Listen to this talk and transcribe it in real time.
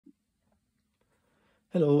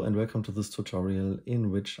Hello and welcome to this tutorial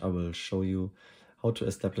in which I will show you how to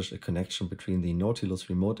establish a connection between the Nautilus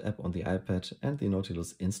Remote App on the iPad and the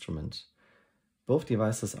Nautilus instrument. Both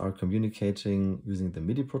devices are communicating using the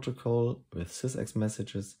MIDI protocol with sysx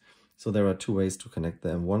messages, so there are two ways to connect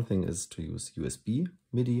them. One thing is to use USB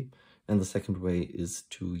MIDI and the second way is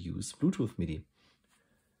to use Bluetooth MIDI.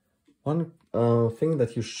 One thing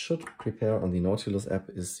that you should prepare on the Nautilus app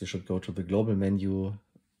is you should go to the global menu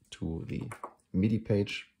to the MIDI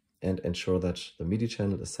page and ensure that the MIDI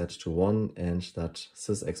channel is set to 1 and that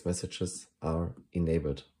sysx messages are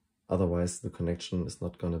enabled. Otherwise the connection is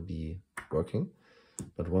not going to be working.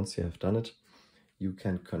 But once you have done it, you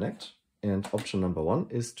can connect, and option number 1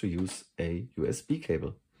 is to use a USB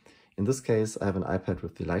cable. In this case I have an iPad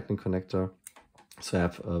with the lightning connector, so I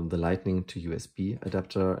have the lightning to USB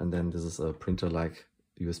adapter, and then this is a printer-like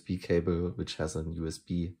USB cable which has a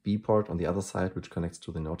USB-B port on the other side which connects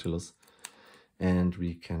to the Nautilus. And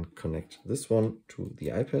we can connect this one to the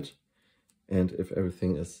iPad, and if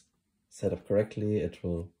everything is set up correctly, it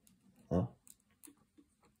will now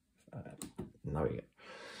we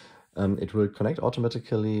go. It will connect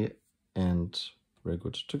automatically, and we're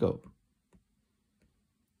good to go.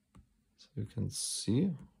 So you can see,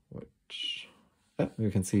 you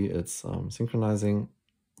can see it's synchronizing.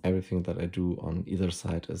 Everything that I do on either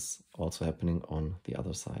side is also happening on the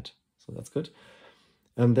other side, so that's good.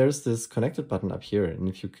 There's this connected button up here, and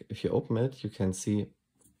if you open it, you can see.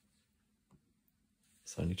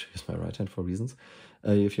 So I need to use my right hand for reasons.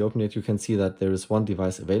 If you open it, you can see that there is one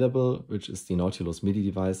device available, which is the Nautilus MIDI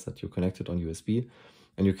device that you connected on USB,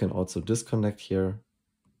 and you can also disconnect here.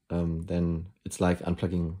 Then it's like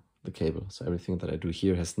unplugging the cable. So everything that I do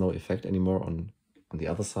here has no effect anymore on the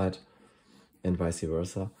other side, and vice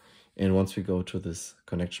versa. And once we go to this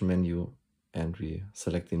connection menu and we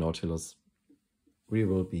select the Nautilus, we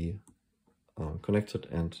will be connected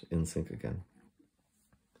and in sync again.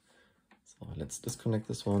 So let's disconnect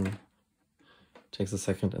this one. Takes a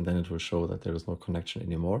second, and then it will show that there is no connection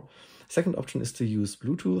anymore. Second option is to use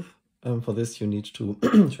Bluetooth. For this you need to,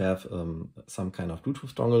 to have some kind of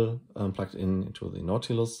Bluetooth dongle plugged into the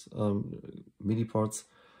Nautilus MIDI ports.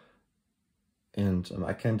 And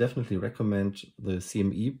I can definitely recommend the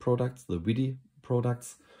CME products, the WIDI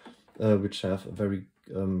products, which have a very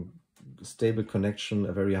stable connection,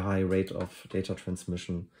 a very high rate of data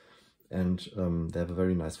transmission, and they have a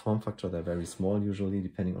very nice form factor. They're very small usually,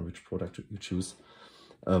 depending on which product you choose.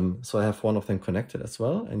 So I have one of them connected as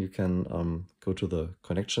well, and you can go to the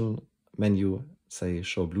connection menu, say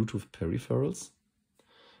show Bluetooth peripherals,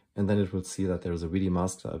 and then it will see that there is a WIDI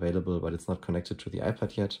master available, but it's not connected to the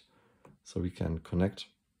iPad yet. So we can connect,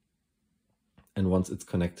 and once it's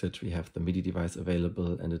connected, we have the MIDI device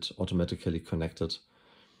available and it's automatically connected.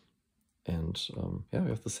 And yeah, we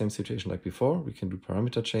have the same situation like before. We can do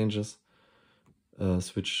parameter changes,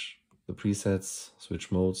 switch the presets,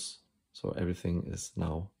 switch modes. So everything is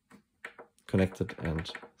now connected and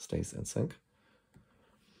stays in sync.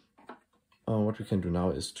 What we can do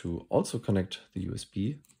now is to also connect the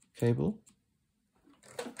USB cable.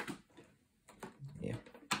 Yeah,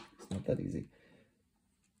 it's not that easy.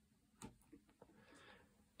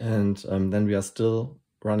 And then we are still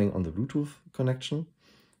running on the Bluetooth connection.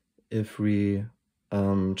 If we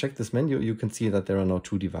check this menu, you can see that there are now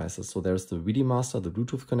two devices. So there's the WIDI master, the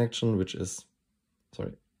Bluetooth connection, which is,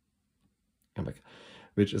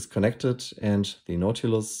 which is connected, and the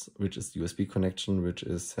Nautilus, which is the USB connection, which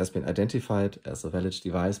has been identified as a valid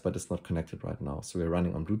device, but it's not connected right now. So we're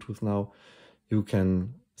running on Bluetooth now. You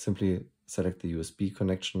can simply select the USB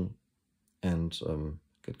connection and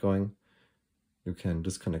get going. You can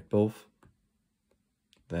disconnect both.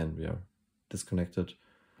 Then we are disconnected.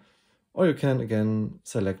 Or you can again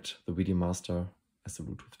select the WIDI master as a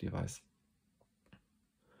Bluetooth device.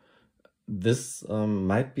 This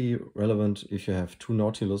might be relevant if you have two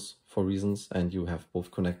Nautilus for reasons and you have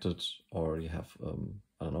both connected, or you have,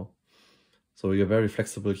 I don't know. So you're very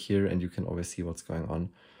flexible here and you can always see what's going on.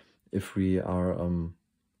 If we are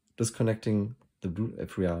disconnecting the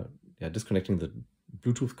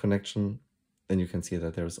Bluetooth connection, then you can see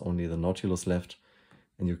that there is only the Nautilus left,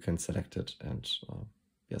 and you can select it and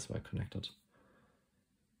yes, we're connected.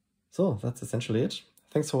 So that's essentially it.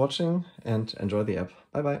 Thanks for watching and enjoy the app.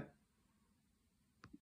 Bye bye.